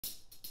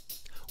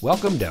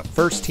Welcome to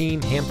First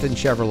Team Hampton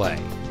Chevrolet,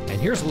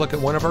 and here's a look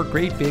at one of our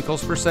great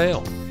vehicles for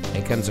sale.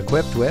 It comes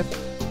equipped with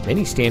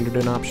many standard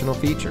and optional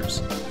features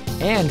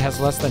and has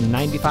less than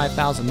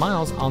 95,000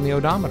 miles on the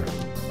odometer.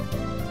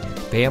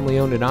 Family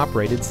owned and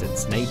operated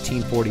since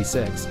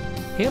 1946,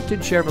 Hampton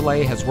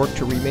Chevrolet has worked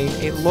to remain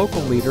a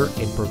local leader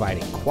in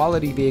providing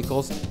quality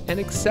vehicles and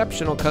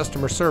exceptional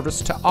customer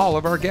service to all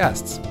of our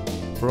guests.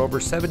 For over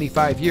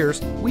 75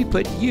 years, we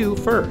put you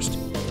first.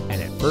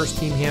 And at First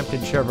Team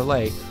Hampton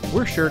Chevrolet,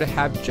 we're sure to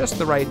have just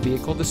the right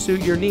vehicle to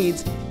suit your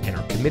needs and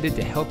are committed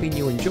to helping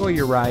you enjoy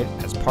your ride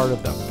as part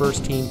of the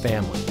First Team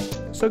family.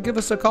 So give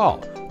us a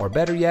call, or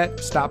better yet,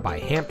 stop by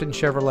Hampton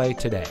Chevrolet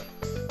today.